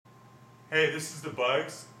Hey, this is the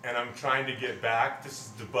Bugs, and I'm trying to get back. This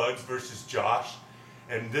is the Bugs versus Josh,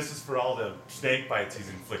 and this is for all the snake bites he's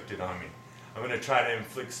inflicted on me. I'm gonna try to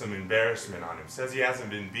inflict some embarrassment on him. Says he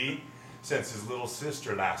hasn't been beat since his little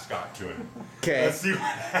sister last got to him. Okay. Let's see what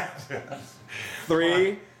happens.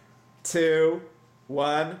 3, 2,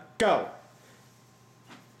 1, go.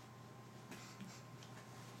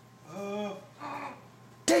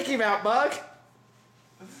 Take him out, Bug.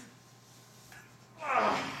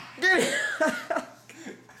 Get him.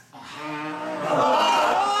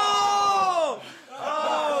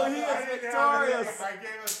 Oh, he is victorious. I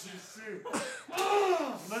gave us too soon.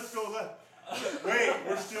 Let's go left. Wait,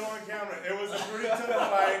 we're still on camera. It was a pretty tough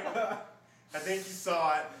fight. I think you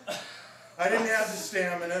saw it. I didn't have the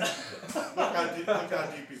stamina. Look how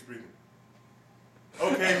deep he's breathing.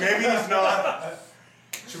 Okay, maybe he's not.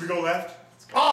 Should we go left?